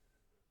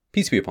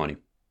Peace be upon you.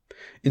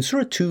 In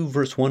Surah 2,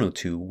 verse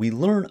 102, we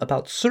learn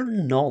about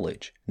certain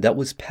knowledge that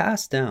was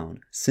passed down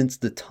since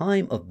the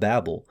time of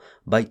Babel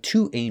by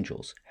two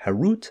angels,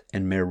 Harut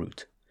and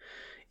Marut.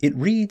 It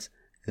reads,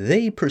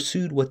 "They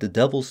pursued what the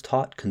devils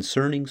taught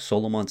concerning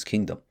Solomon's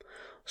kingdom.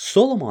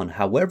 Solomon,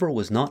 however,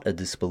 was not a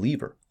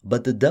disbeliever,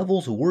 but the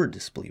devils were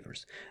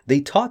disbelievers.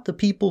 They taught the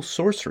people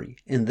sorcery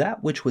and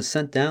that which was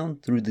sent down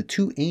through the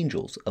two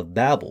angels of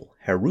Babel,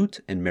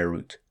 Harut and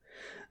Marut.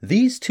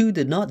 These two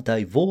did not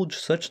divulge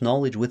such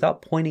knowledge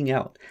without pointing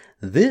out,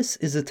 'This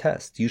is a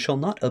test, you shall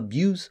not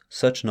abuse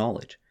such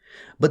knowledge.'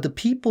 But the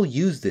people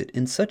used it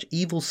in such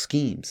evil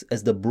schemes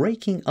as the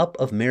breaking up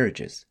of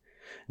marriages.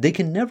 They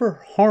can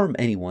never harm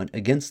anyone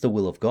against the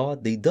will of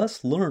God. They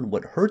thus learn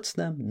what hurts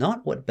them,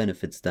 not what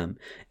benefits them,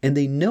 and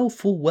they know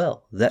full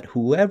well that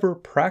whoever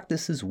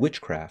practices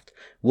witchcraft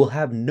will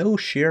have no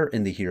share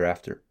in the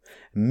hereafter.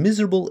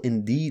 Miserable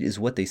indeed is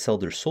what they sell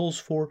their souls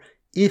for,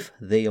 if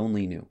they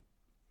only knew."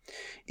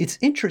 It's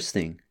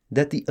interesting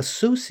that the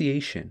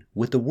association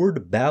with the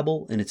word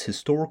Babel and its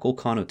historical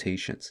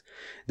connotations,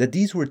 that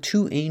these were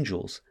two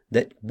angels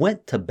that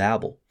went to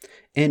Babel.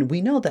 And we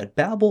know that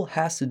Babel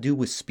has to do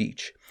with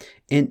speech.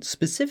 And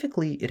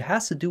specifically, it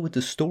has to do with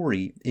the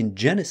story in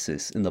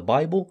Genesis in the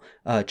Bible,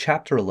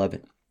 chapter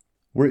 11,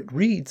 where it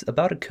reads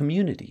about a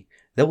community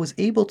that was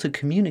able to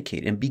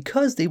communicate. And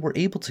because they were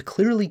able to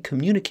clearly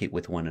communicate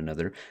with one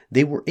another,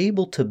 they were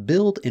able to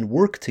build and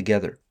work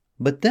together.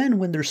 But then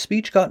when their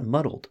speech got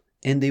muddled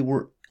and they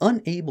were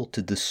unable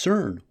to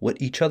discern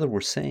what each other were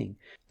saying,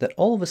 that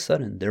all of a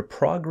sudden their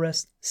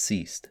progress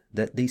ceased,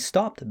 that they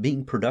stopped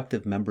being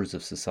productive members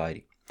of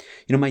society.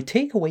 My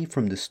takeaway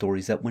from this story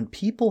is that when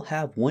people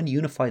have one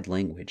unified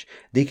language,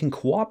 they can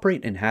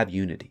cooperate and have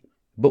unity.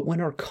 But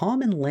when our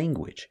common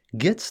language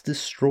gets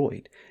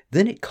destroyed,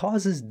 then it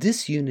causes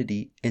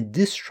disunity and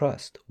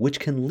distrust, which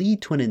can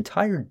lead to an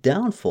entire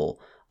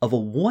downfall of a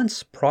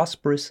once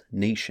prosperous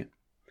nation.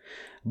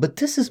 But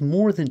this is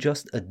more than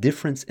just a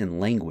difference in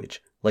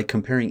language, like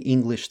comparing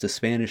English to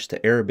Spanish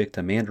to Arabic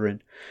to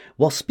Mandarin.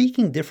 While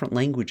speaking different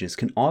languages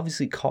can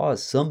obviously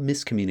cause some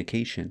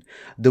miscommunication,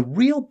 the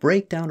real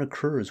breakdown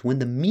occurs when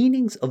the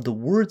meanings of the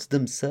words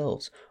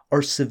themselves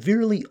are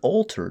severely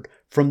altered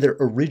from their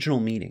original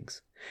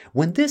meanings.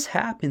 When this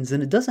happens,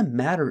 then it doesn't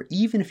matter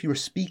even if you're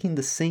speaking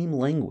the same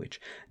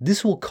language.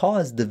 This will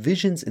cause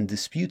divisions and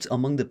disputes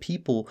among the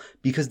people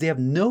because they have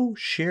no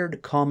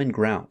shared common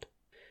ground.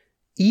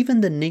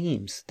 Even the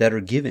names that are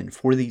given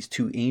for these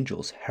two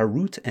angels,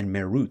 Harut and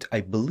Marut,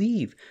 I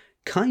believe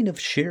kind of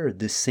share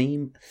the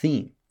same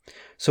theme.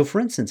 So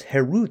for instance,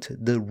 Harut,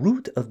 the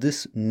root of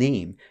this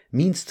name,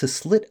 means to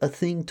slit a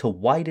thing, to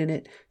widen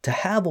it, to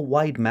have a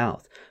wide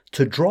mouth,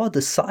 to draw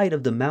the side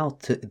of the mouth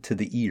to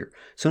the ear.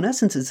 So in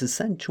essence, it's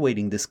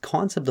accentuating this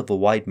concept of a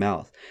wide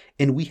mouth.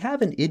 And we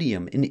have an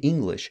idiom in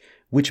English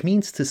which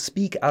means to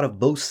speak out of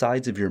both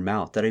sides of your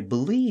mouth that I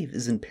believe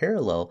is in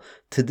parallel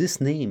to this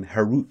name,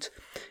 Harut.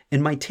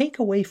 And my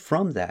takeaway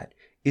from that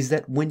is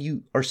that when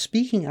you are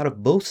speaking out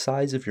of both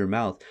sides of your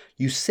mouth,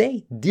 you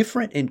say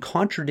different and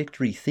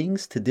contradictory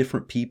things to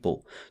different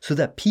people so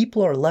that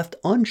people are left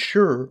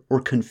unsure or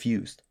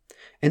confused.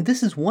 And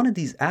this is one of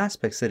these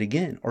aspects that,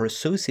 again, are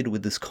associated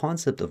with this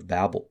concept of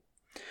Babel.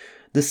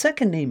 The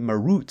second name,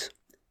 Marut,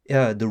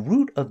 the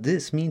root of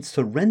this means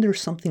to render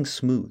something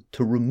smooth,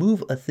 to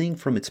remove a thing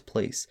from its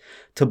place,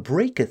 to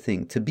break a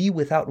thing, to be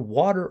without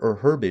water or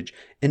herbage,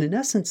 and in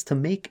essence to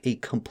make a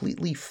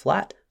completely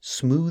flat,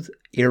 smooth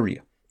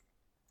area.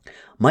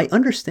 My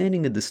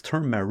understanding of this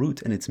term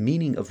Marut and its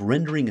meaning of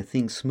rendering a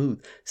thing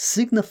smooth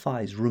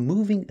signifies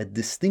removing a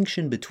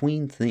distinction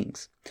between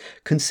things.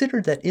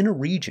 Consider that in a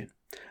region,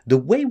 the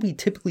way we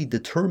typically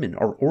determine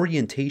our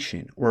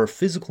orientation or our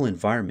physical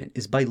environment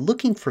is by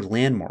looking for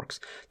landmarks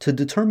to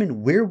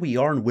determine where we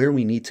are and where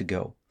we need to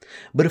go.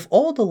 But if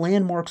all the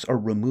landmarks are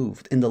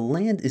removed and the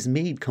land is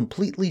made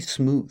completely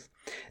smooth,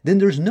 then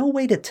there's no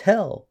way to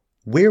tell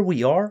where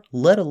we are,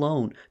 let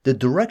alone the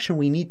direction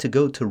we need to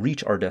go to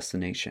reach our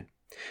destination.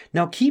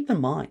 Now keep in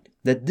mind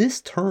that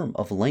this term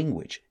of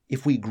language,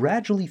 if we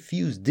gradually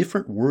fuse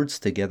different words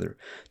together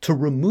to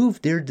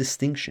remove their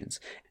distinctions,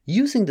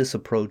 using this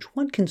approach,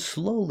 one can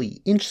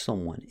slowly inch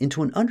someone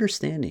into an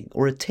understanding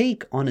or a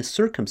take on a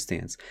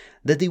circumstance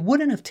that they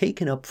wouldn't have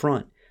taken up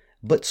front,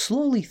 but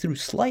slowly through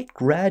slight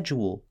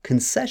gradual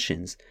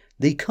concessions,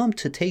 they come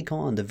to take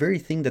on the very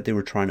thing that they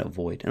were trying to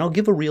avoid. And I'll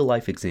give a real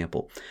life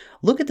example.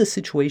 Look at the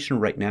situation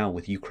right now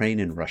with Ukraine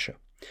and Russia.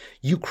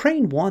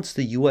 Ukraine wants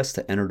the U.S.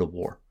 to enter the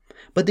war.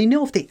 But they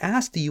know if they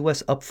ask the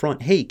U.S. up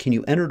front, hey, can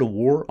you enter the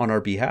war on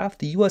our behalf?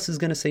 The U.S. is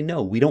going to say,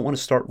 no, we don't want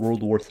to start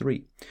World War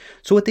III.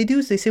 So what they do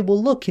is they say,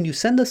 well, look, can you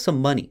send us some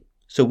money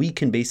so we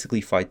can basically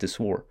fight this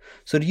war?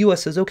 So the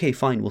U.S. says, okay,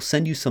 fine, we'll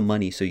send you some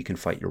money so you can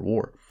fight your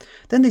war.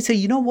 Then they say,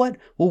 you know what?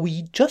 Well,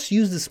 we just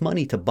use this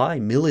money to buy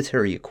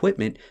military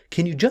equipment.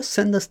 Can you just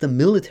send us the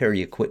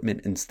military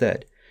equipment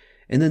instead?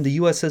 And then the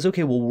U.S. says,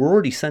 okay, well, we're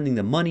already sending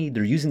them money.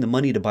 They're using the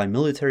money to buy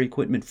military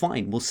equipment.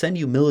 Fine, we'll send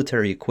you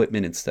military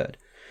equipment instead.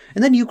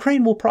 And then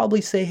Ukraine will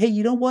probably say, hey,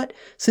 you know what?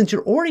 Since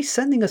you're already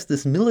sending us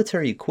this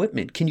military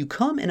equipment, can you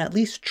come and at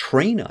least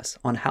train us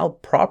on how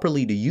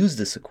properly to use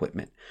this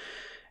equipment?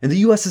 And the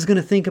US is going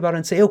to think about it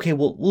and say, okay,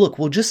 well, look,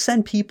 we'll just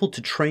send people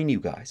to train you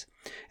guys.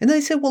 And then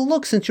they say, well,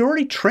 look, since you're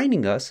already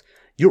training us,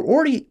 you're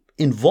already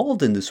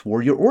involved in this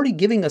war, you're already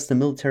giving us the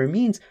military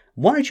means,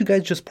 why don't you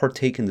guys just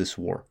partake in this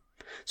war?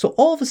 So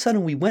all of a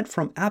sudden we went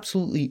from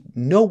absolutely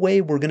no way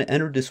we're going to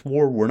enter this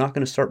war, we're not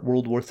going to start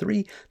World War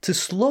III, to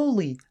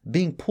slowly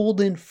being pulled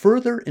in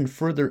further and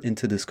further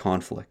into this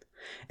conflict.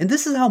 And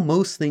this is how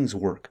most things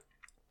work.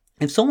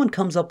 If someone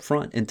comes up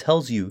front and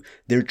tells you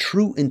their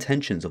true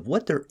intentions of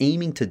what they're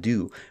aiming to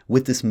do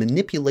with this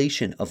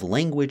manipulation of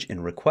language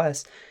and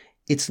requests,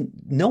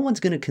 no one's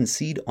going to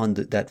concede on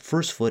that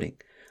first footing.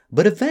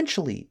 But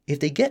eventually, if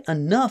they get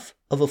enough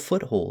of a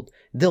foothold,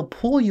 they'll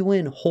pull you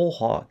in whole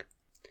hog.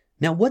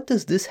 Now, what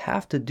does this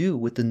have to do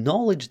with the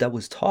knowledge that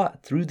was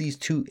taught through these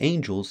two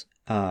angels,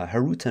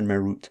 Harut and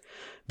Marut?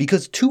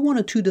 Because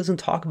 2102 doesn't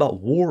talk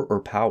about war or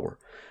power,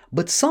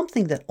 but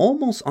something that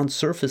almost on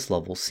surface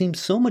level seems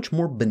so much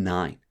more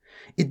benign.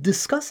 It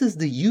discusses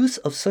the use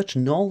of such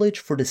knowledge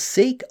for the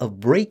sake of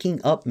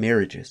breaking up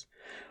marriages,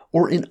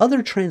 or in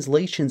other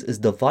translations as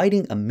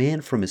dividing a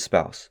man from his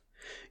spouse.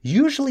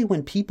 Usually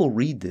when people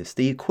read this,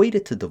 they equate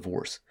it to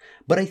divorce,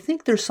 but I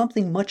think there's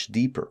something much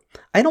deeper.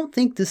 I don't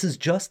think this is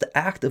just the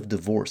act of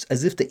divorce,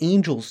 as if the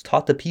angels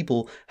taught the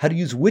people how to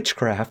use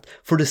witchcraft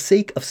for the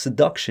sake of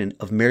seduction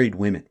of married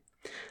women.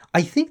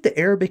 I think the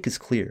Arabic is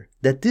clear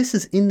that this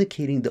is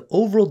indicating the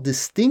overall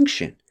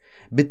distinction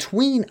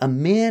between a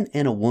man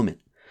and a woman.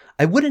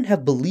 I wouldn't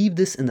have believed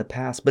this in the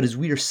past, but as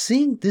we are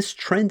seeing this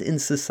trend in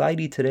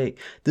society today,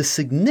 the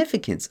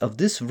significance of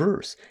this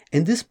verse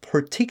and this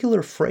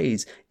particular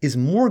phrase is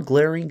more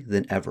glaring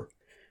than ever.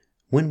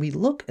 When we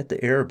look at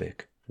the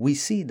Arabic, we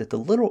see that the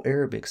little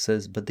Arabic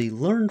says, but they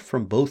learned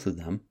from both of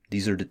them,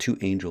 these are the two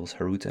angels,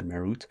 Harut and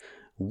Marut,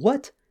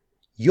 what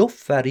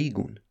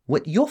yofarigun.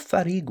 What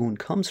yofarigun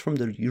comes from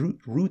the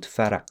root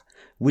farak,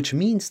 which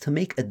means to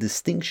make a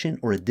distinction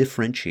or a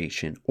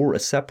differentiation or a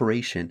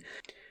separation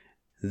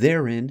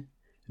therein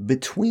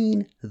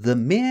between the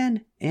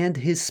man and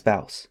his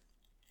spouse.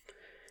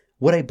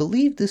 What I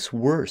believe this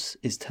verse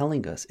is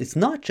telling us, it's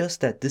not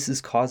just that this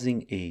is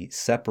causing a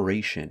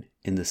separation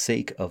in the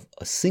sake of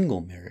a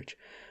single marriage,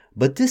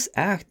 but this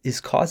act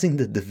is causing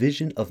the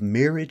division of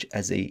marriage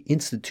as an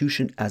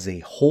institution as a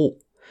whole.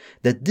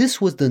 That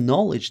this was the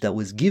knowledge that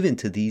was given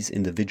to these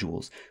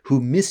individuals who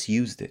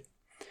misused it.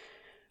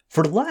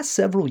 For the last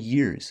several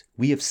years,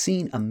 we have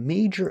seen a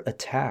major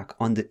attack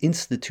on the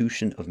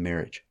institution of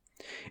marriage.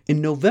 In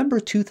November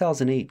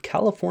 2008,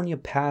 California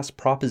passed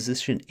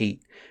Proposition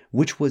 8,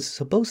 which was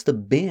supposed to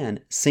ban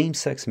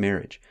same-sex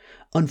marriage.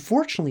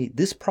 Unfortunately,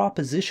 this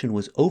proposition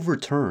was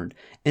overturned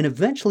and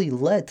eventually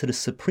led to the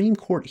Supreme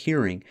Court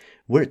hearing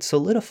where it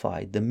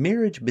solidified the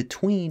marriage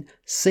between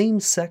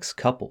same-sex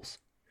couples.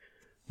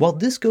 While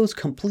this goes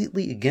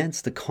completely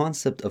against the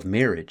concept of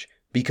marriage,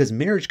 because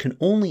marriage can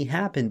only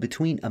happen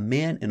between a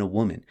man and a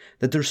woman,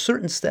 that there's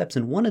certain steps,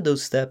 and one of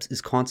those steps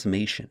is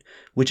consummation,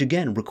 which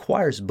again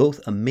requires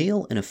both a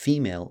male and a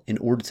female in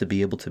order to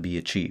be able to be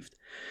achieved.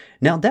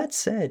 Now that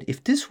said,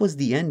 if this was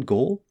the end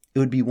goal, it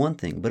would be one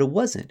thing, but it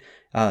wasn't.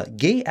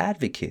 Gay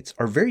advocates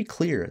are very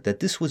clear that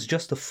this was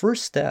just the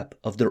first step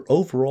of their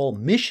overall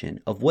mission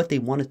of what they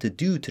wanted to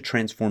do to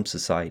transform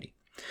society.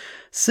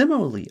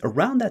 Similarly,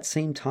 around that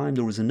same time,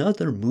 there was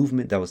another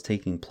movement that was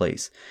taking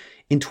place.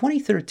 In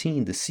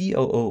 2013, the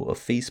COO of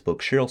Facebook,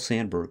 Sheryl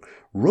Sandberg,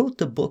 wrote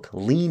the book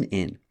Lean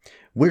In,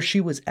 where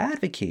she was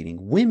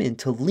advocating women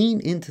to lean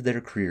into their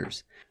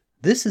careers.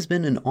 This has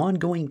been an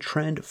ongoing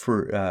trend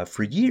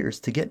for years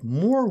to get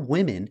more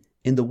women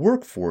in the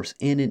workforce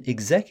and in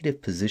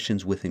executive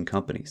positions within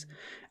companies.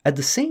 At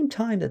the same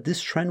time that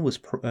this trend was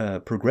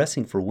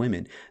progressing for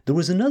women, there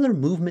was another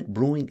movement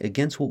brewing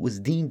against what was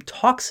deemed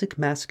toxic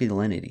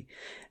masculinity.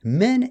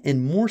 Men,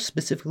 and more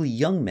specifically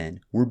young men,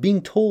 were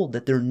being told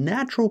that their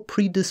natural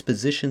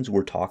predispositions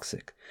were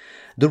toxic.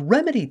 The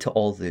remedy to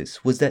all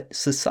this was that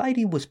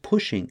society was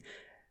pushing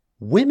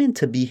women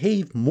to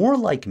behave more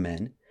like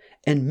men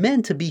and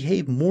men to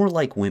behave more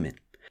like women.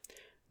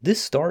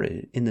 This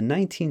started in the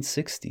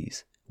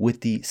 1960s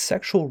with the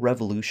sexual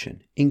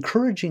revolution,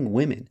 encouraging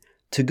women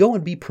to go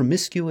and be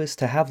promiscuous,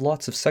 to have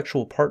lots of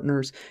sexual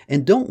partners,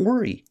 and don't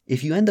worry,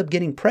 if you end up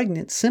getting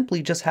pregnant,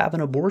 simply just have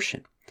an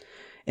abortion.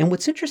 And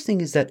what's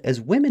interesting is that as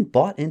women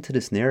bought into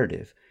this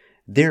narrative,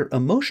 their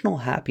emotional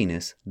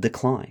happiness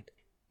declined.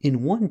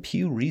 In one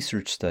Pew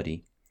Research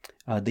study,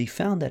 they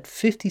found that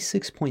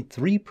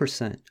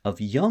 56.3% of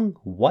young,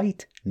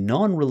 white,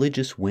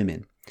 non-religious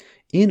women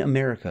in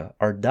America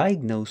are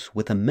diagnosed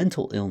with a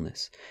mental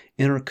illness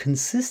and are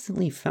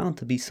consistently found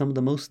to be some of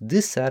the most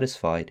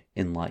dissatisfied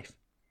in life.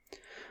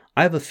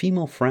 I have a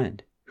female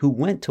friend who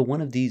went to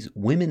one of these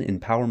women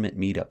empowerment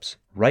meetups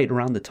right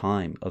around the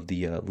time of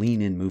the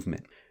Lean In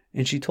movement.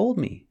 And she told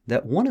me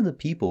that one of the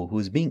people who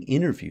was being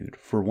interviewed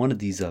for one of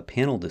these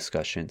panel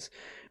discussions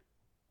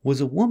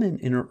was a woman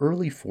in her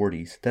early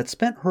 40s that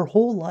spent her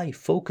whole life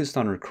focused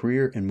on her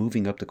career and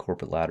moving up the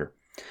corporate ladder.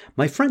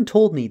 My friend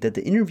told me that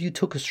the interview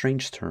took a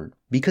strange turn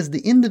because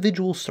the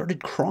individual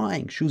started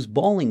crying. She was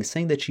bawling,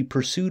 saying that she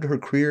pursued her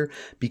career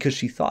because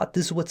she thought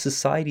this is what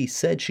society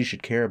said she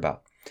should care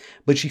about.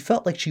 But she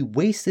felt like she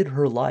wasted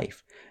her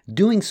life,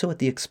 doing so at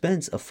the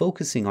expense of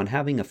focusing on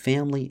having a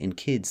family and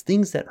kids,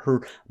 things that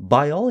her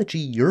biology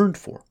yearned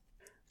for.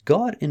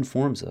 God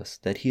informs us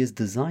that He has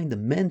designed the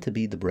men to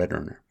be the bread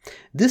earner.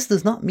 This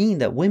does not mean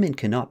that women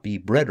cannot be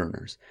bread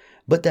earners,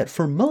 but that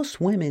for most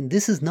women,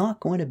 this is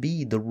not going to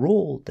be the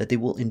role that they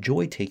will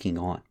enjoy taking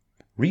on.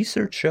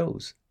 Research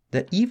shows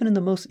that even in the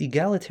most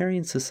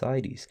egalitarian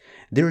societies,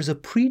 there is a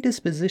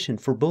predisposition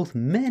for both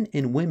men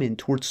and women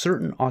towards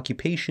certain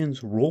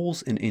occupations,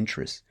 roles, and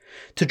interests.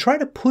 To try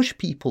to push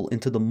people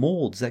into the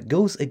molds that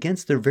goes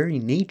against their very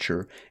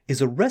nature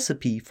is a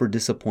recipe for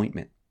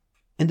disappointment.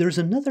 And there's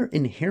another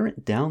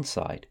inherent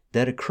downside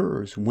that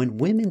occurs when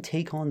women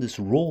take on this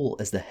role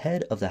as the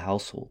head of the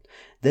household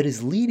that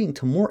is leading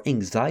to more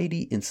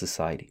anxiety in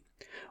society.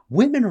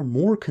 Women are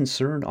more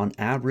concerned on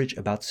average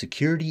about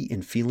security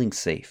and feeling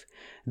safe.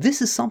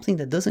 This is something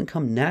that doesn't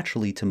come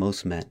naturally to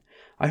most men.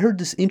 I heard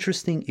this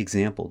interesting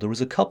example. There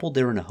was a couple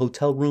there in a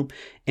hotel room,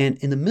 and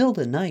in the middle of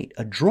the night,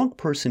 a drunk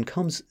person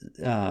comes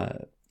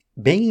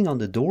banging on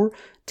the door,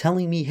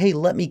 telling me, "Hey,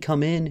 let me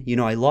come in.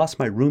 I lost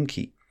my room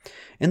key."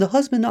 And the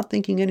husband, not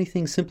thinking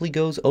anything, simply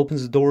goes,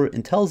 opens the door,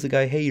 and tells the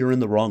guy, "Hey, you're in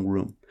the wrong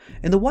room."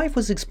 And the wife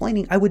was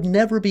explaining, "I would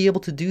never be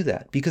able to do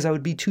that because I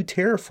would be too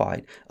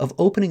terrified of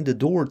opening the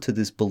door to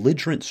this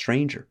belligerent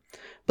stranger."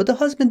 But the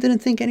husband didn't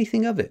think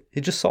anything of it.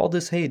 He just saw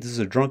this, "Hey, this is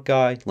a drunk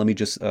guy. Let me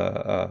just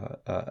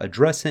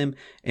address him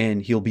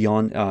and he'll be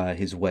on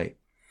his way."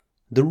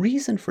 The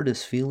reason for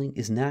this feeling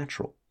is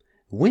natural.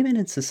 Women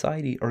in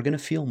society are going to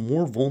feel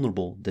more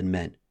vulnerable than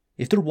men.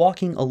 If they're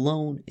walking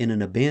alone in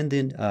an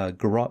abandoned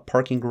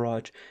parking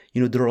garage,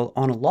 they're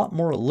on a lot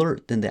more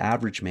alert than the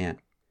average man.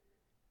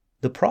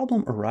 The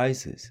problem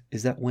arises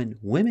is that when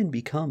women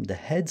become the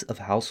heads of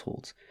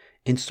households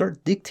and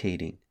start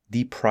dictating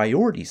the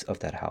priorities of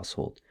that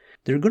household,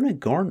 they're going to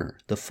garner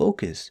the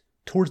focus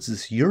towards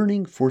this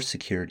yearning for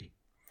security.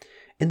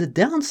 And the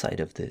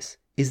downside of this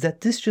is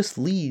that this just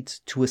leads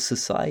to a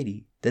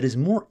society that is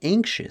more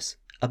anxious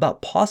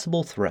about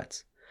possible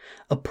threats.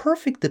 A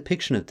perfect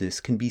depiction of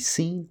this can be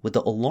seen with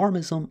the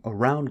alarmism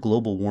around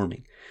global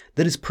warming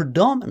that is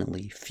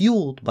predominantly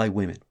fueled by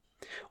women,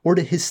 or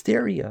the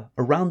hysteria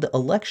around the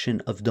election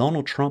of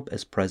Donald Trump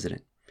as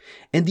president,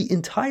 and the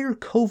entire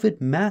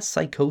COVID mass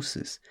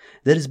psychosis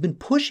that has been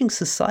pushing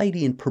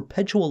society in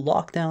perpetual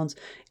lockdowns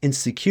and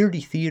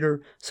security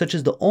theater, such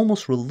as the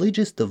almost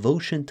religious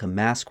devotion to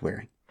mask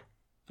wearing.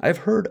 I've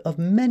heard of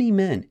many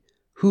men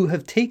who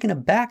have taken a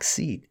back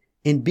seat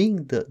in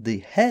being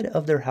the head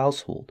of their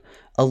household,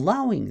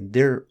 allowing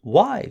their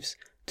wives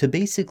to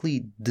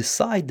basically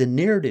decide the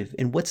narrative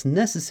and what's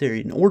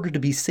necessary in order to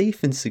be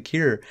safe and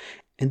secure.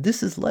 And this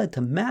has led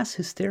to mass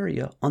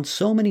hysteria on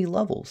so many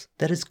levels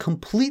that has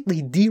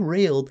completely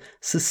derailed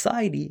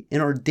society in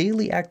our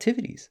daily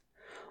activities.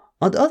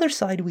 On the other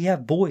side, we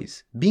have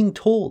boys being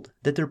told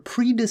that their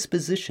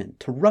predisposition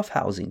to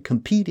roughhousing,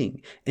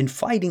 competing, and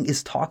fighting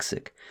is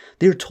toxic.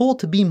 They are told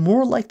to be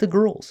more like the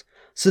girls.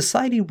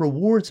 Society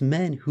rewards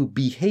men who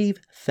behave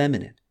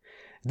feminine.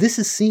 This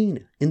is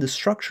seen in the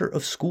structure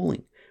of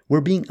schooling,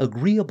 where being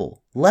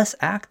agreeable, less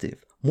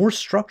active, more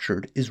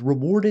structured is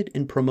rewarded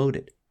and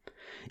promoted.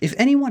 If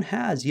anyone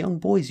has young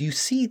boys, you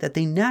see that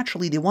they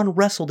want to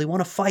wrestle, they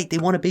want to fight, they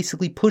want to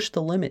basically push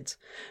the limits.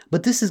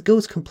 But this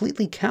goes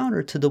completely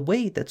counter to the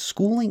way that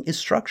schooling is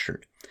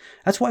structured.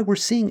 That's why we're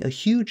seeing a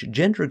huge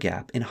gender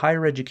gap in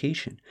higher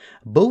education,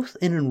 both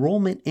in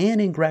enrollment and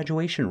in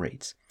graduation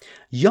rates.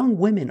 Young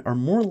women are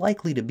more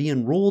likely to be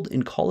enrolled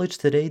in college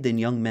today than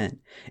young men.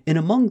 And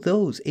among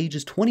those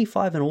ages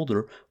 25 and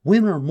older,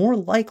 women are more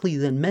likely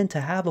than men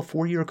to have a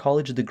 4-year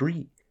college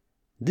degree.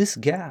 This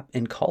gap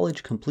in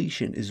college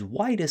completion is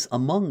widest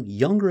among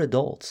younger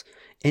adults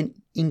and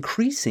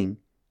increasing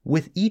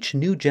with each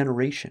new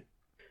generation.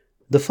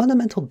 The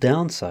fundamental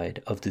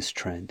downside of this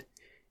trend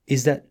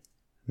is that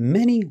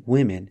many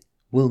women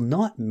will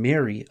not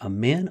marry a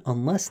man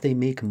unless they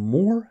make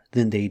more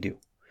than they do,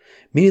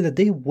 meaning that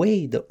they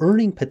weigh the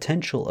earning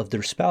potential of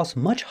their spouse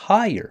much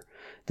higher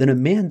than a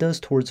man does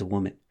towards a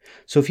woman.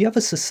 So if you have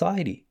a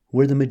society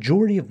where the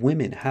majority of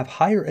women have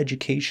higher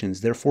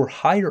educations, therefore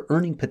higher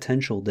earning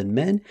potential than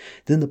men,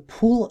 then the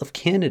pool of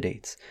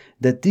candidates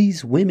that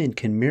these women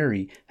can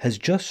marry has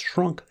just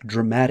shrunk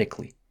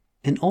dramatically.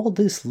 And all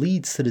this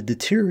leads to the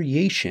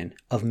deterioration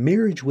of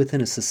marriage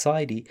within a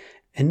society,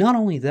 and not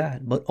only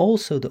that, but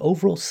also the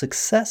overall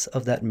success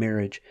of that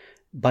marriage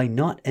by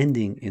not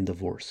ending in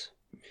divorce.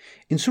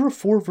 In Surah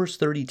 4 verse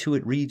 32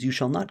 it reads, "You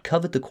shall not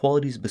covet the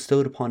qualities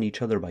bestowed upon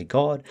each other by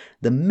God.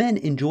 The men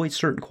enjoy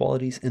certain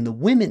qualities and the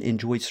women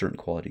enjoy certain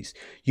qualities.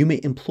 You may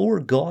implore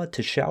God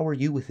to shower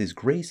you with His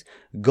grace.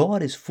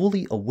 God is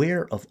fully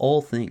aware of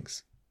all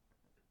things."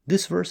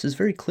 This verse is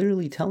very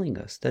clearly telling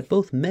us that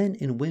both men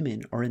and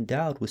women are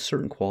endowed with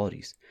certain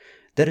qualities.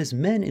 that as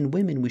men and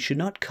women we should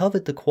not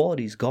covet the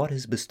qualities God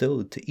has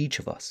bestowed to each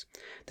of us,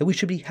 that we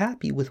should be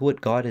happy with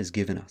what God has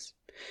given us.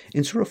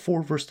 In Surah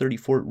 4 verse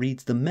 34 it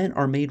reads, "The men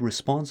are made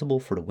responsible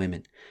for the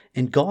women,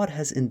 and God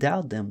has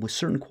endowed them with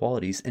certain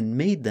qualities and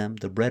made them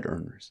the bread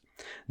earners.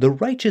 The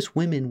righteous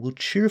women will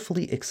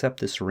cheerfully accept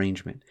this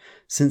arrangement,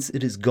 since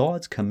it is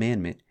God's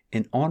commandment,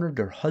 and honor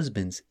their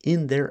husbands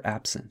in their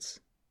absence."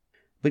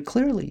 But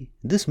clearly,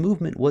 this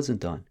movement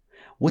wasn't done.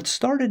 What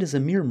started as a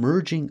mere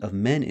merging of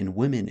men and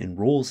women in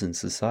roles in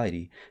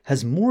society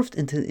has morphed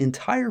into an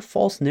entire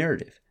false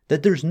narrative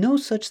that there's no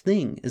such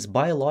thing as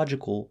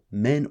biological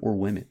men or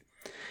women,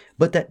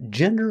 but that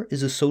gender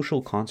is a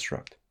social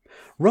construct.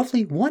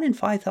 Roughly 1 in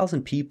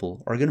 5,000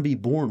 people are going to be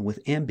born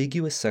with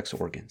ambiguous sex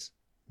organs.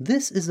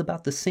 This is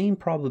about the same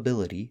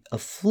probability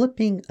of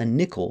flipping a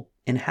nickel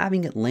and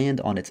having it land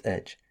on its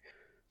edge.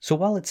 So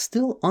while it's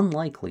still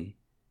unlikely,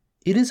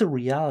 it is a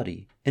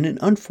reality and an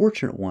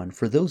unfortunate one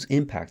for those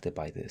impacted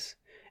by this,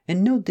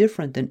 and no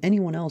different than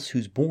anyone else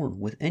who's born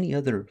with any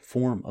other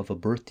form of a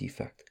birth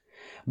defect.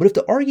 But if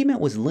the argument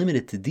was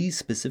limited to these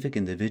specific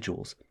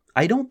individuals,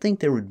 I don't think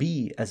there would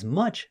be as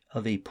much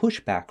of a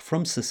pushback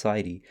from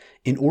society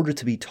in order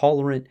to be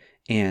tolerant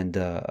and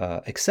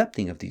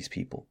accepting of these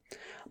people.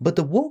 But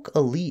the woke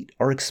elite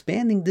are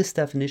expanding this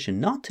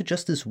definition not to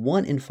just this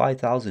 1 in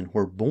 5,000 who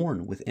are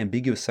born with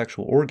ambiguous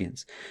sexual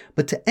organs,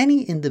 but to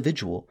any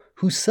individual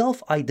who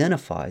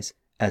self-identifies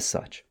as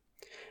such.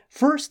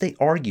 First, they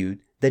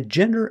argued that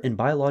gender and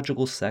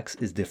biological sex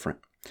is different,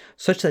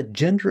 such that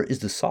gender is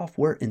the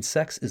software and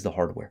sex is the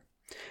hardware.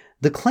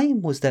 The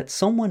claim was that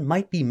someone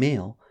might be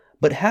male,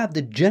 but have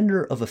the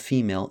gender of a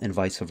female and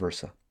vice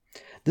versa.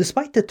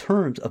 Despite the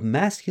terms of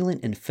masculine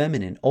and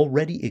feminine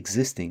already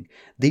existing,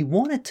 they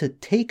wanted to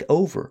take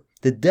over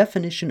the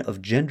definition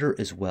of gender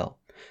as well,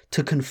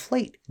 to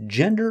conflate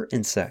gender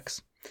and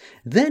sex.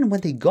 Then when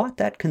they got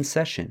that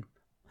concession,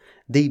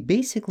 they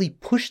basically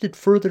pushed it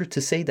further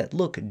to say that,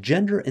 look,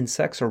 gender and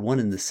sex are one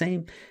and the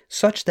same,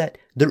 such that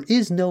there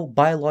is no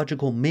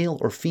biological male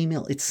or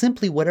female. It's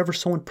simply whatever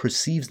someone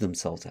perceives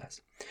themselves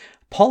as.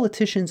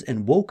 Politicians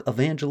and woke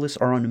evangelists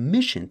are on a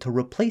mission to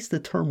replace the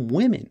term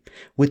women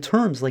with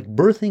terms like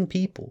birthing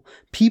people,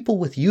 people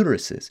with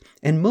uteruses,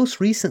 and most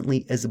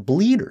recently as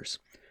bleeders.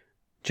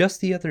 Just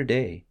the other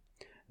day,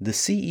 the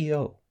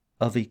CEO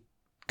of a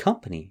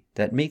company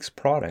that makes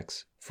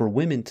products for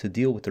women to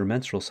deal with their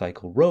menstrual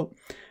cycle wrote,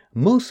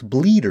 "Most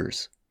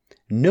bleeders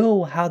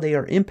know how they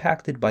are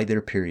impacted by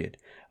their period,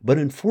 but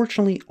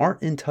unfortunately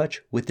aren't in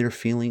touch with their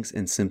feelings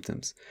and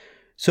symptoms."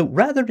 So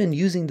rather than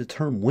using the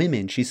term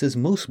women, she says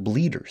most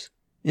bleeders.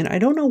 And I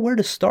don't know where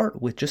to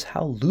start with just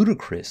how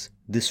ludicrous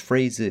this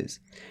phrase is.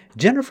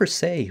 Jennifer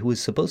Say, who is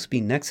supposed to be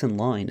next in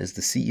line as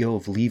the CEO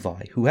of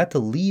Levi, who had to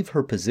leave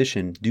her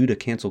position due to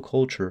cancel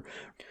culture,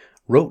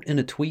 wrote in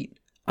a tweet,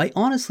 "I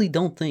honestly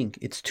don't think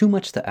it's too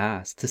much to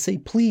ask to say,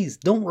 please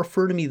don't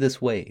refer to me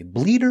this way.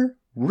 Bleeder?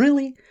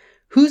 Really?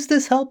 Who's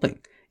this helping?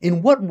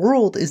 In what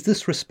world is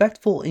this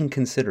respectful and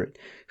considerate?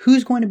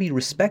 Who's going to be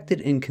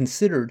respected and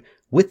considered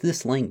with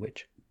this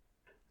language?"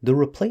 The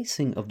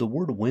replacing of the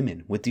word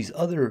women with these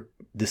other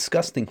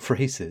disgusting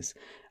phrases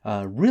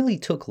really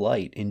took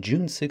light in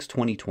June 6,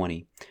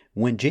 2020,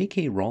 when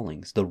J.K.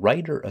 Rowling, the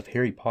writer of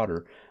Harry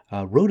Potter,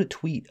 wrote a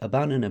tweet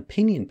about an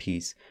opinion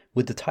piece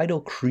with the title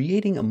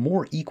 "Creating a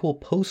More Equal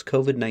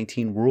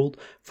Post-COVID-19 World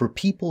for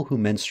People Who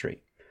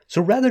Menstruate."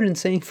 So rather than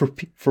saying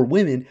for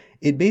women,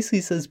 it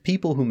basically says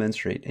people who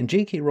menstruate. And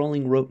J.K.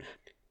 Rowling wrote,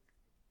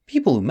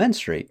 "People who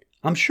menstruate?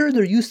 I'm sure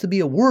there used to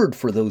be a word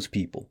for those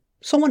people.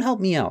 Someone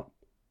help me out.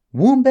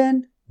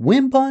 Wombend?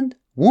 Wimbund?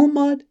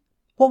 Wombud?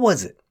 What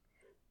was it?"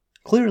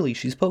 Clearly,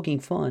 she's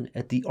poking fun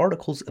at the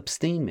article's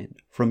abstainment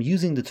from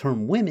using the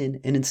term women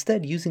and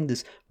instead using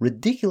this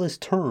ridiculous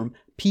term,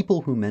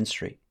 people who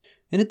menstruate.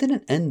 And it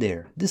didn't end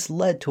there. This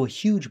led to a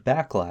huge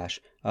backlash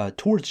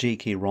towards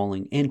J.K.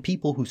 Rowling and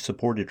people who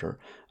supported her.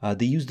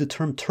 They used the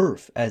term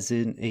TERF, as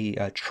in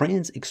a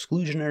trans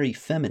exclusionary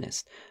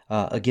feminist,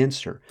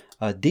 against her.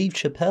 Dave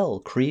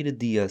Chappelle created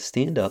the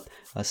stand-up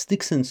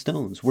Sticks and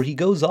Stones, where he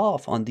goes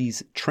off on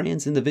these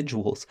trans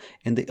individuals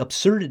and the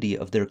absurdity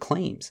of their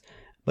claims.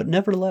 But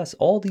nevertheless,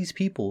 all these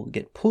people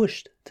get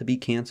pushed to be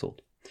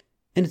canceled.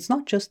 And it's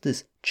not just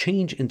this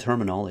change in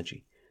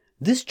terminology.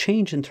 This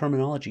change in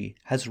terminology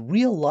has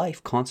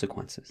real-life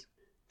consequences.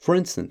 For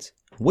instance,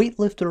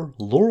 weightlifter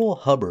Laurel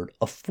Hubbard,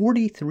 a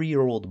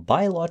 43-year-old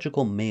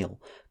biological male,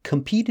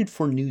 competed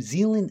for New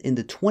Zealand in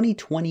the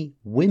 2020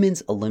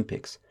 Women's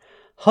Olympics.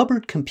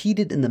 Hubbard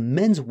competed in the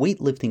men's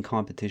weightlifting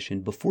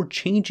competition before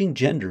changing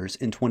genders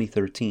in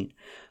 2013.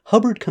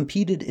 Hubbard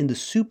competed in the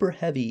super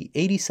heavy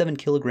 87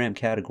 kilogram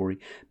category,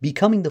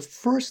 becoming the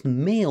first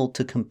male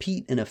to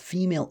compete in a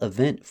female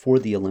event for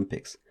the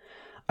Olympics.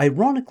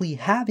 Ironically,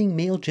 having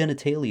male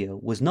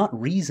genitalia was not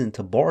reason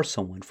to bar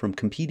someone from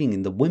competing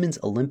in the Women's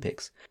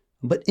Olympics.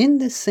 But in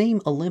this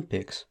same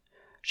Olympics,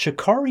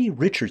 Sha'Carri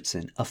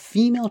Richardson, a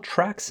female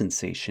track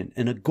sensation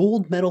and a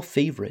gold medal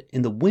favorite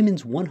in the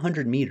women's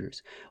 100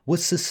 meters,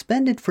 was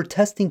suspended for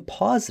testing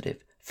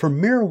positive for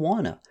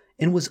marijuana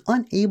and was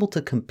unable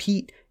to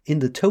compete in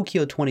the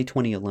Tokyo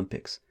 2020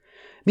 Olympics,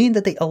 meaning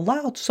that they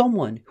allowed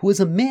someone who is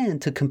a man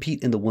to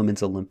compete in the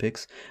Women's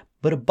Olympics,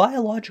 but a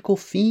biological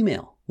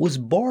female was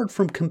barred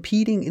from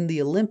competing in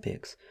the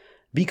Olympics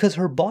because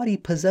her body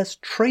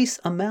possessed trace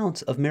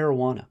amounts of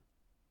marijuana.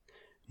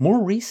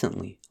 More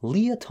recently,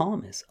 Leah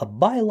Thomas, a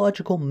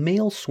biological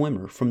male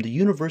swimmer from the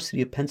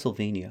University of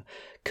Pennsylvania,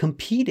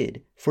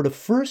 competed for the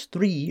first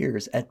 3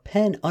 years at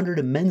Penn under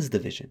the men's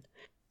division.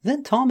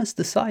 Then Thomas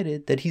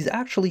decided that he's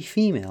actually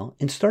female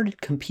and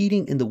started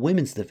competing in the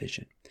women's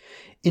division.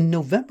 In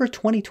November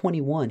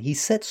 2021, he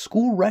set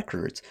school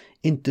records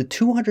in the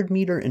 200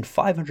 meter and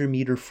 500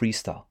 meter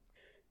freestyle.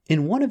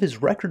 In one of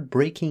his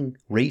record-breaking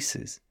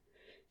races,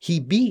 he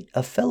beat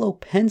a fellow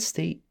Penn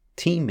State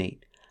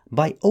teammate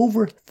by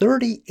over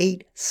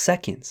 38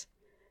 seconds.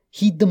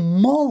 He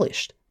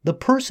demolished the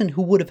person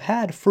who would have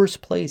had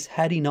first place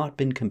had he not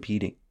been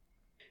competing.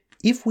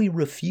 If we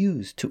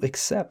refuse to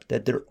accept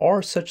that there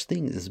are such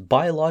things as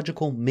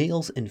biological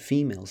males and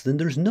females, then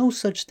there's no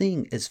such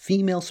thing as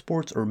female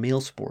sports or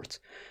male sports.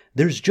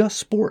 There's just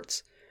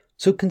sports.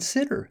 So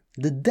consider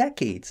the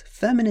decades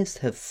feminists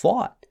have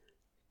fought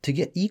to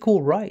get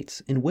equal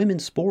rights in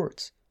women's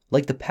sports,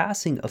 like the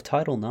passing of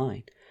Title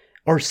IX,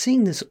 are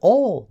seeing this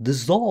all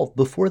dissolve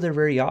before their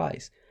very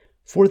eyes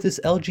for this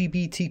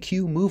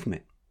LGBTQ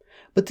movement.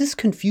 But this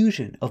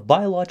confusion of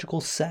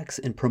biological sex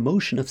and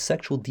promotion of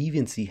sexual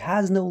deviancy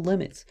has no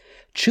limits.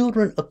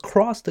 Children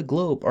across the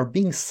globe are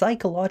being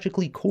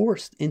psychologically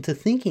coerced into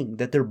thinking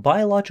that their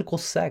biological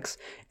sex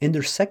and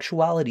their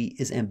sexuality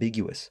is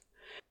ambiguous.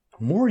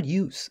 More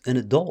youths and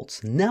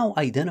adults now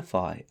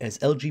identify as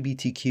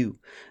LGBTQ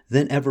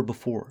than ever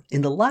before.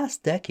 In the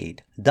last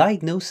decade,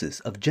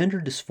 diagnosis of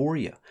gender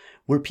dysphoria,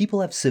 where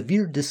people have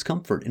severe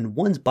discomfort in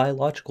one's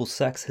biological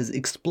sex, has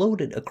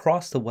exploded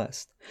across the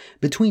West.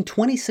 Between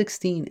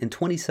 2016 and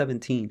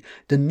 2017,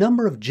 the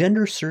number of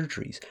gender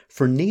surgeries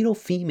for natal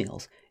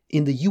females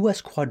in the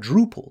US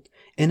quadrupled,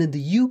 and in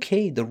the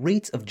UK, the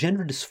rates of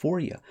gender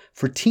dysphoria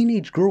for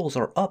teenage girls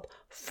are up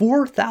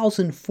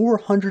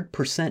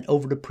 4,400%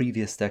 over the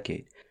previous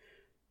decade.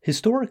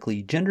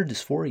 Historically, gender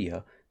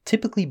dysphoria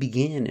typically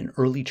began in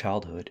early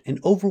childhood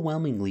and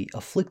overwhelmingly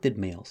afflicted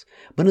males,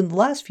 but in the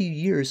last few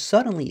years,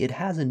 suddenly it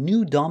has a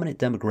new dominant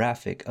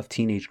demographic of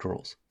teenage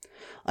girls.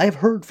 I have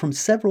heard from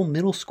several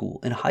middle school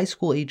and high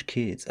school age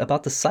kids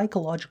about the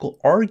psychological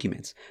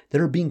arguments that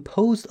are being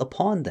posed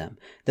upon them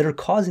that are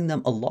causing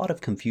them a lot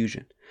of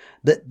confusion.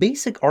 The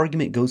basic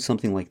argument goes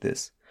something like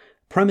this.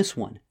 Premise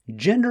 1.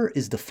 Gender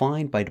is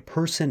defined by the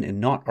person and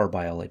not our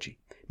biology,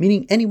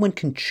 meaning anyone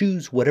can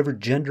choose whatever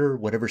gender,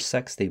 whatever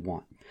sex they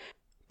want.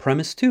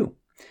 Premise 2.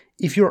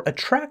 If you're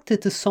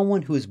attracted to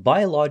someone who is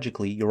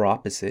biologically your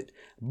opposite,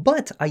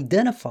 but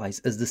identifies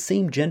as the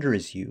same gender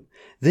as you,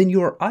 then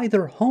you're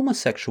either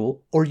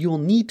homosexual or you'll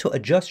need to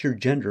adjust your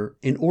gender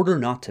in order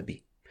not to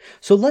be.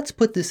 So let's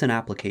put this in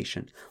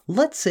application.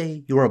 Let's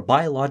say you're a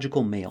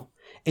biological male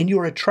and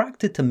you're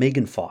attracted to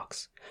Megan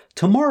Fox.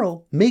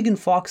 Tomorrow, Megan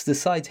Fox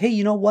decides, hey,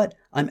 you know what?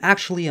 I'm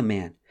actually a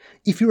man.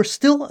 If you're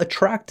still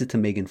attracted to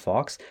Megan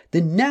Fox,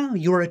 then now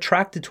you're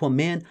attracted to a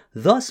man,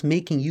 thus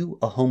making you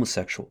a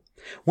homosexual.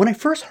 When I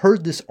first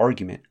heard this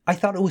argument, I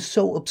thought it was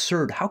so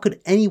absurd. How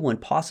could anyone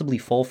possibly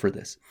fall for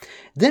this?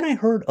 Then I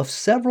heard of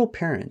several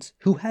parents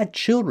who had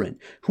children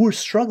who were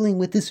struggling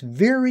with this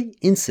very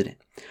incident.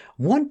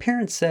 One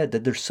parent said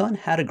that their son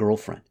had a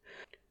girlfriend.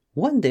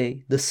 One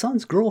day, the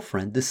son's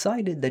girlfriend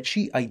decided that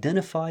she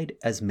identified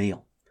as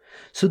male.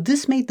 So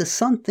this made the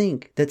son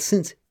think that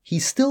since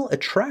he's still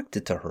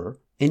attracted to her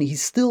and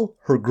he's still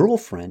her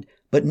girlfriend,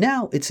 but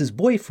now it's his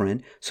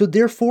boyfriend, so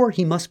therefore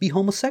he must be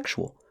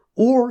homosexual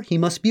or he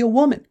must be a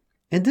woman.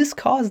 And this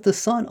caused the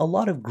son a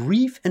lot of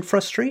grief and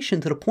frustration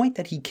to the point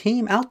that he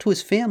came out to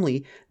his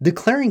family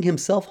declaring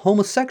himself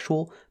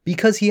homosexual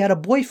because he had a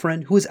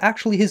boyfriend who was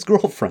actually his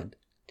girlfriend.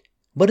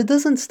 But it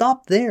doesn't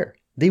stop there.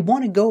 They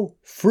want to go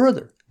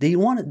further. They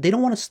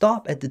don't want to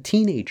stop at the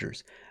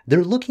teenagers.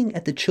 They're looking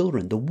at the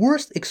children. The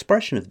worst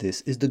expression of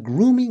this is the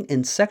grooming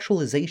and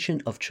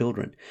sexualization of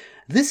children.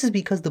 This is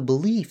because the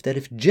belief that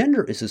if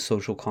gender is a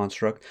social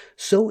construct,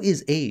 so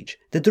is age.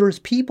 That there is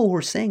people who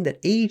are saying that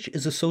age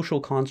is a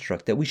social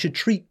construct, that we should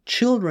treat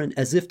children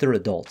as if they're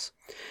adults.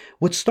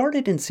 What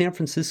started in San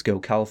Francisco,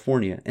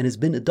 California, and has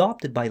been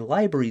adopted by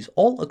libraries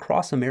all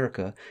across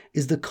America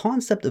is the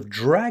concept of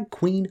drag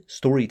queen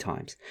story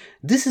times.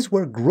 This is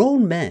where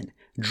grown men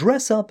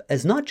dress up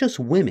as not just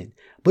women,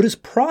 but as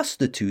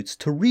prostitutes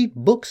to read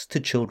books to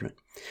children.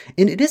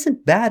 And it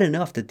isn't bad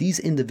enough that these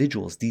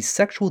individuals, these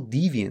sexual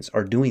deviants,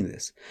 are doing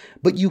this,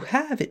 but you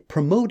have it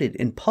promoted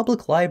in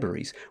public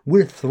libraries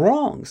where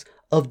throngs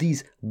of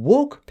these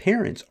woke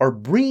parents are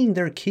bringing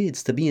their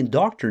kids to be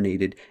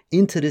indoctrinated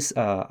into this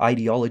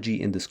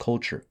ideology and this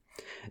culture.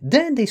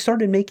 Then they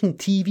started making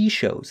TV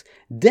shows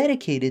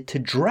dedicated to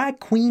drag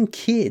queen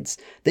kids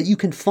that you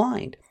can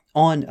find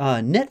on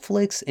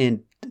Netflix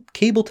and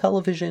cable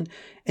television,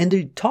 and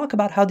they talk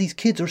about how these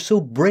kids are so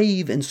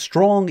brave and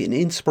strong and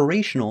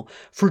inspirational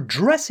for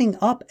dressing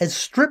up as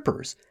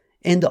strippers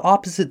and the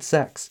opposite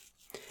sex.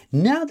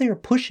 Now they are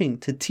pushing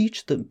to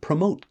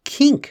promote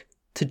kink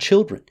to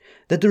children,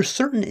 that there's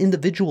certain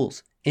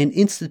individuals and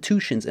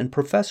institutions and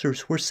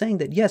professors who are saying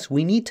that yes,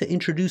 we need to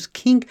introduce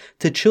kink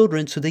to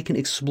children so they can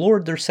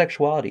explore their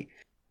sexuality.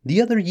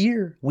 The other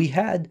year, we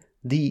had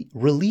the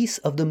release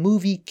of the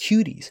movie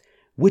Cuties,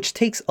 which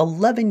takes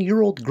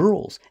 11-year-old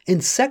girls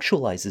and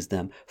sexualizes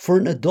them for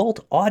an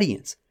adult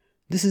audience.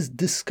 This is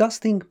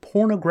disgusting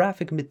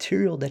pornographic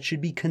material that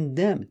should be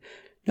condemned.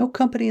 No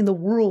company in the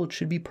world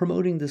should be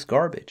promoting this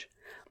garbage.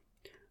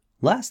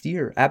 Last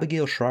year,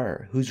 Abigail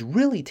Shrier, who's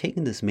really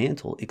taken this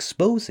mantle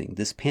exposing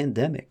this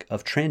pandemic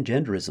of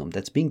transgenderism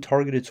that's being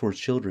targeted towards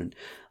children,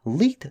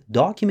 leaked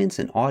documents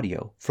and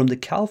audio from the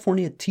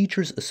California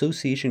Teachers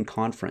Association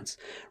conference,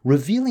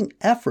 revealing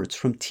efforts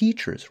from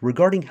teachers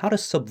regarding how to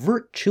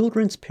subvert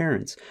children's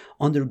parents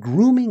on their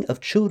grooming of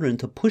children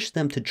to push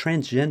them to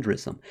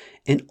transgenderism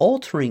and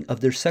altering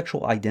of their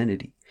sexual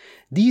identity.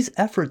 These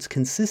efforts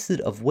consisted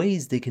of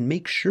ways they can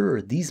make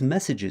sure these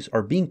messages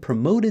are being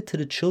promoted to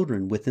the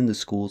children within the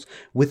schools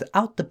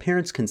without the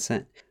parents'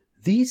 consent.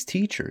 These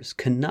teachers'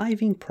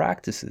 conniving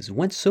practices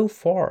went so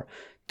far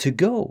to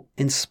go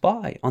and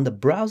spy on the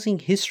browsing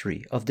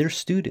history of their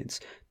students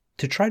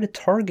to try to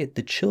target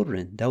the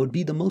children that would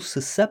be the most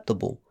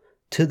susceptible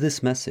to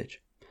this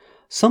message.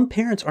 Some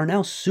parents are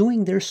now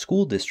suing their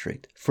school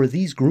district for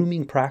these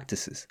grooming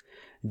practices.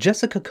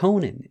 Jessica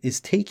Conan is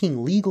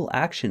taking legal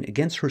action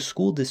against her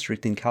school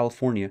district in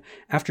California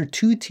after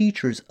 2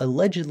 teachers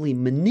allegedly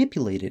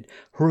manipulated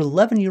her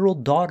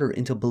 11-year-old daughter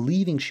into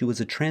believing she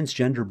was a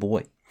transgender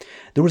boy.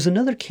 There was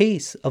another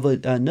case of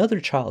another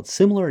child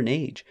similar in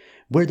age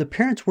where the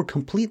parents were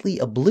completely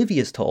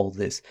oblivious to all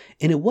this,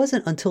 and it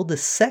wasn't until the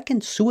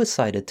second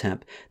suicide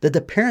attempt that the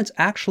parents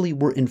actually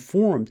were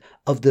informed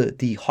of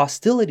the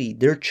hostility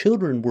their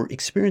children were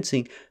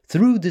experiencing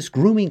through this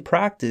grooming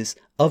practice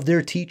of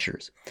their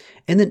teachers.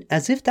 And then,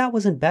 as if that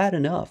wasn't bad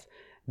enough,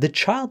 the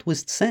child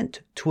was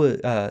sent to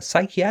a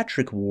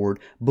psychiatric ward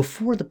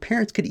before the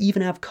parents could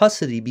even have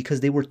custody because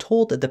they were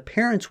told that the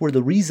parents were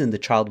the reason the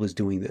child was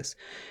doing this.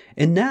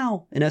 And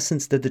now, in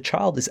essence, that the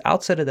child is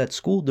outside of that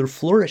school, they're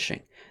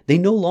flourishing. They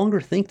no longer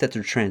think that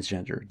they're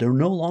transgender. They're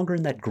no longer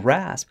in that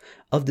grasp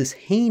of this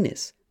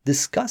heinous,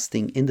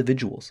 disgusting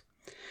individuals.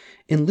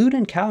 In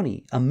Loudoun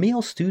County, a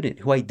male student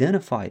who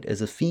identified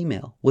as a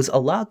female was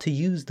allowed to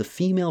use the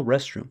female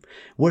restroom,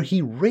 where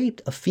he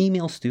raped a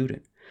female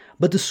student.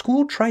 But the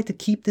school tried to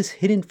keep this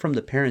hidden from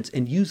the parents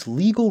and used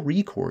legal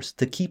recourse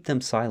to keep them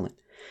silent.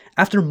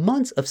 After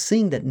months of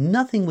seeing that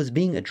nothing was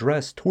being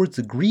addressed towards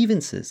the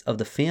grievances of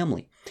the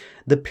family,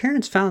 the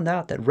parents found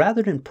out that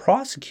rather than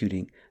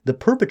prosecuting the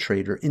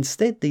perpetrator,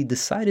 instead they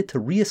decided to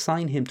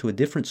reassign him to a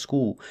different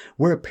school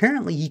where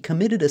apparently he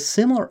committed a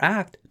similar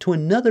act to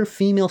another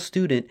female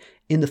student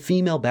in the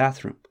female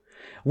bathroom.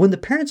 When the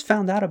parents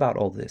found out about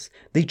all this,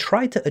 they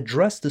tried to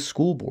address the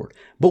school board,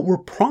 but were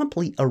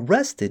promptly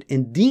arrested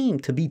and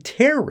deemed to be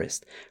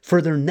terrorists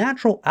for their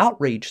natural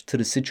outrage to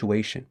the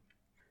situation.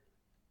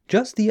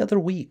 Just the other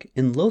week,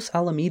 in Los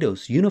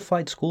Alamitos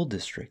Unified School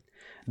District,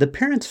 the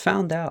parents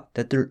found out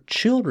that their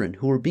children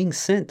who were being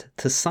sent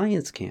to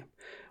science camp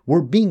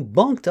were being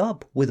bunked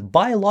up with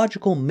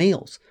biological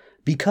males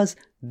because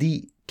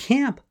the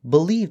camp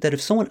believed that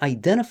if someone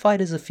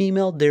identified as a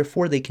female,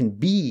 therefore they can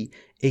be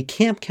a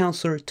camp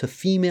counselor to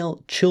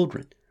female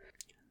children.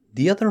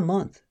 The other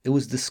month, it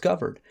was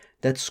discovered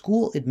that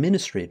school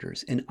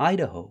administrators in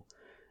Idaho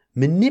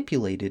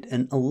manipulated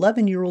an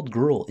 11-year-old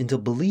girl into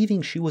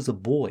believing she was a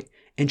boy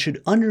and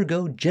should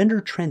undergo gender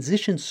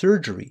transition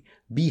surgery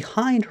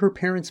behind her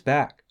parents'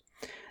 back.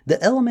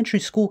 The elementary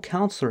school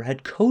counselor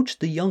had coached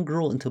the young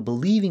girl into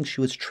believing she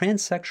was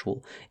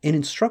transsexual and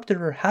instructed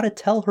her how to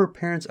tell her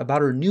parents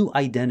about her new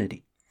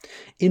identity.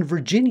 In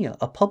Virginia,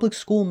 a public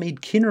school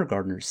made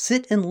kindergartners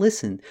sit and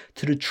listen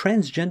to the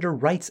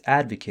transgender rights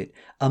advocate,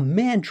 a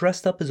man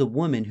dressed up as a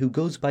woman who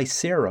goes by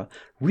Sarah,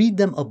 read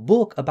them a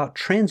book about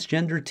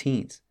transgender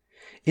teens.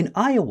 In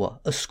Iowa,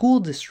 a school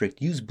district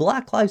used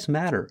Black Lives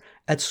Matter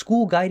as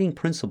school guiding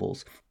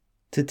principles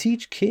to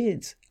teach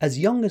kids as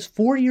young as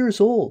 4 years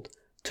old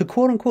to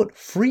quote-unquote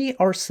free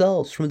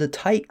ourselves from the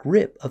tight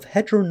grip of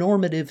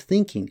heteronormative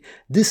thinking,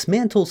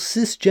 dismantle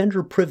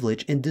cisgender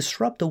privilege, and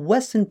disrupt the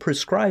Western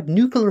prescribed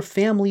nuclear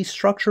family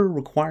structure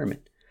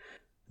requirement.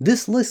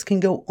 This list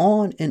can go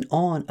on and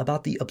on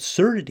about the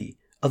absurdity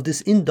of this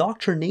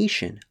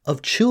indoctrination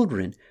of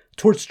children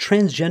towards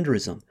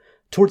transgenderism,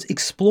 towards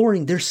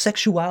exploring their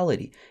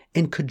sexuality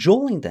and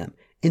cajoling them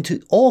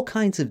into all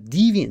kinds of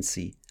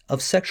deviancy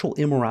of sexual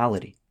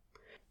immorality.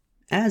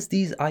 As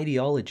these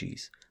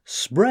ideologies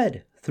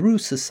spread through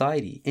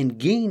society and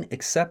gain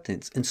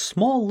acceptance in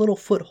small little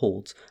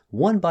footholds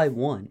one by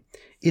one,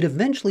 it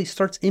eventually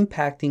starts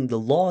impacting the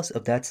laws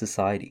of that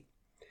society.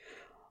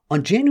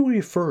 On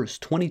January 1st,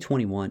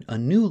 2021, a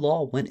new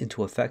law went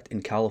into effect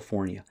in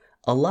California,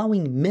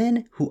 allowing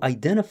men who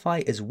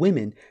identify as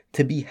women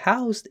to be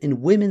housed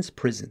in women's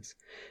prisons.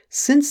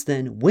 Since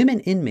then, women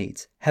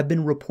inmates have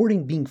been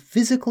reporting being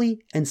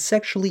physically and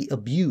sexually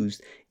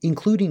abused,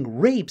 including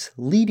rapes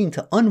leading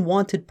to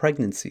unwanted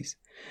pregnancies.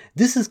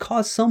 This has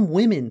caused some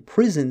women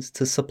prisons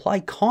to supply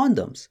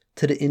condoms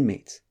to the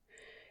inmates.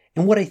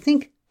 And what I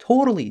think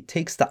totally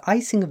takes the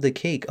icing of the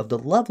cake of the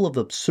level of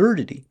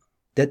absurdity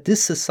that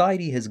this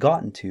society has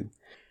gotten to.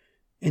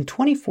 In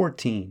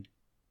 2014,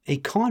 a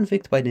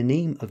convict by the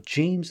name of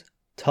James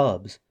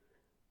Tubbs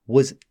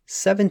was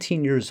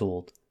 17 years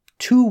old,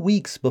 2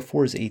 weeks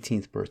before his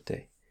 18th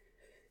birthday.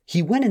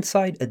 He went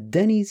inside a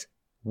Denny's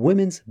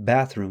women's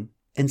bathroom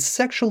and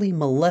sexually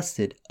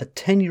molested a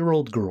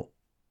 10-year-old girl.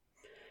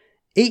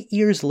 8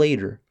 years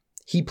later,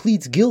 he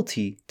pleads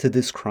guilty to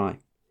this crime.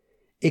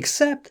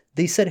 Except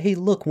they said, hey,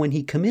 look, when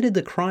he committed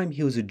the crime,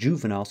 he was a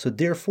juvenile, so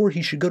therefore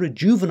he should go to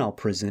juvenile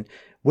prison,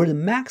 where the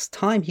max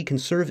time he can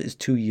serve is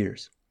 2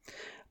 years.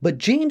 But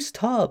James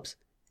Tubbs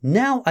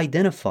now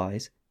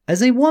identifies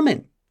as a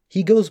woman.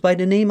 He goes by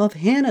the name of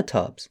Hannah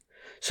Tubbs.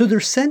 So they're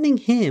sending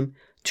him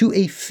to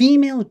a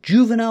female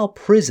juvenile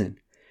prison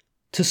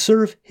to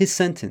serve his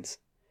sentence.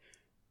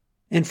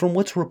 And from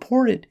what's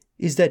reported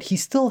is that he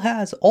still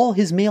has all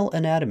his male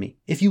anatomy.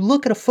 If you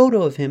look at a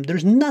photo of him,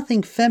 there's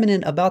nothing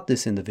feminine about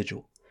this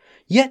individual.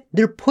 Yet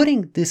they're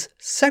putting this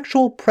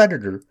sexual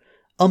predator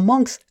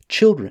amongst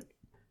children.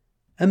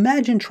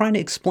 Imagine trying to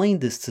explain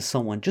this to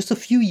someone just a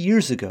few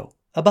years ago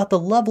about the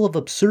level of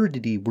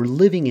absurdity we're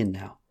living in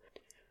now.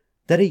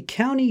 That a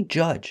county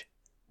judge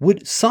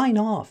would sign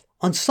off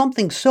on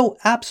something so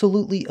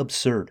absolutely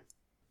absurd.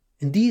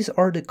 And these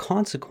are the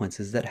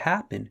consequences that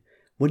happen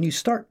when you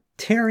start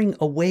tearing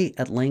away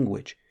at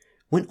language.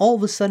 When all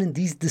of a sudden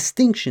these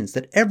distinctions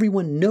that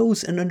everyone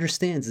knows and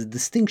understands, the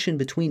distinction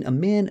between a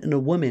man and a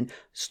woman,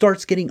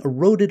 starts getting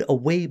eroded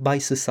away by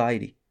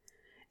society.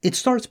 It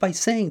starts by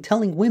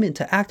telling women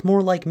to act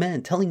more like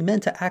men, telling men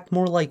to act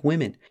more like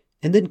women,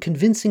 and then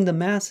convincing the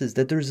masses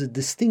that there's a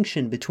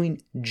distinction between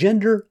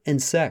gender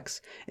and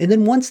sex. And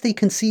then once they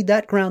concede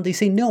that ground, they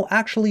say, no,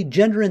 actually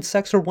gender and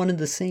sex are one and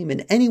the same,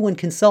 and anyone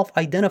can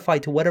self-identify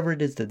to whatever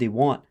it is that they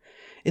want.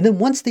 And then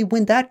once they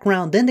win that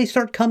ground, then they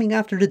start coming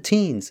after the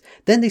teens.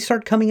 Then they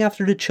start coming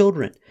after the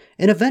children.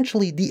 And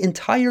eventually the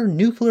entire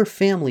nuclear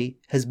family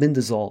has been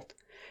dissolved.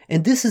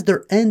 And this is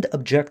their end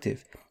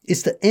objective,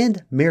 is to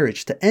end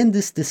marriage, to end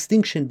this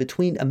distinction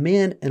between a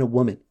man and a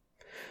woman.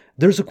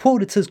 There's a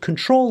quote, it says,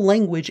 control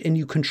language and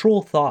you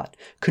control thought.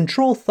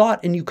 Control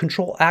thought and you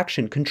control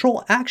action.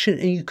 Control action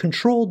and you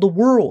control the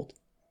world.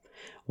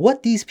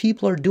 What these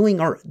people are doing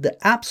are the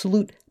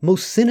absolute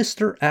most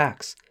sinister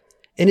acts.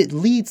 And it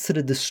leads to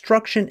the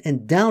destruction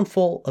and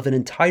downfall of an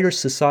entire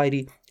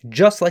society,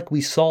 just like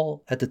we saw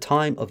at the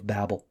time of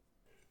Babel.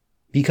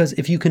 Because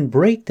if you can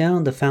break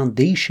down the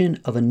foundation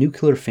of a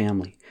nuclear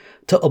family,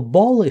 to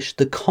abolish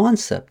the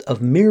concept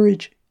of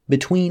marriage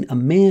between a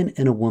man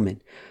and a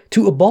woman,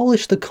 to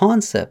abolish the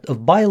concept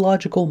of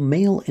biological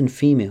male and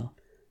female,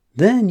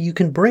 then you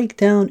can break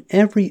down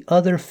every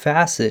other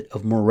facet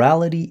of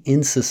morality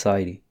in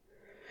society.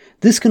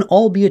 This can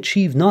all be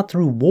achieved not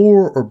through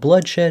war or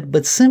bloodshed,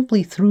 but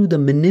simply through the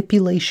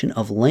manipulation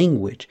of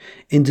language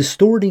and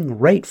distorting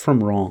right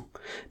from wrong.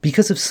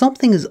 Because if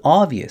something as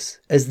obvious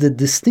as the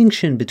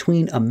distinction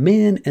between a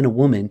man and a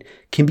woman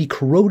can be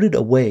corroded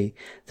away,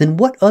 then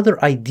what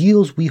other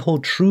ideals we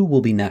hold true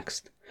will be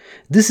next?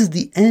 This is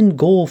the end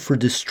goal for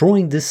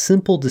destroying this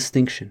simple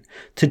distinction,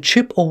 to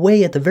chip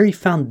away at the very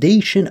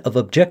foundation of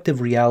objective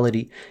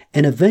reality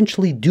and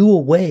eventually do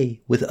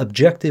away with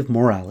objective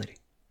morality.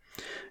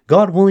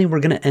 God willing,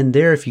 we're going to end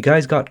there. If you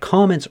guys got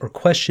comments or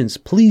questions,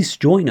 please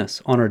join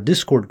us on our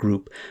Discord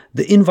group.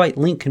 The invite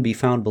link can be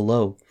found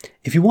below.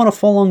 If you want to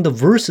follow along the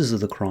verses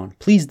of the Quran,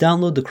 please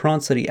download the Quran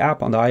Study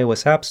app on the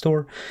iOS App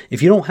Store.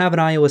 If you don't have an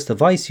iOS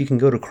device, you can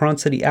go to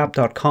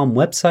QuranStudyApp.com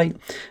website.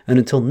 And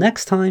until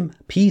next time,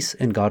 peace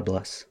and God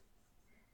bless.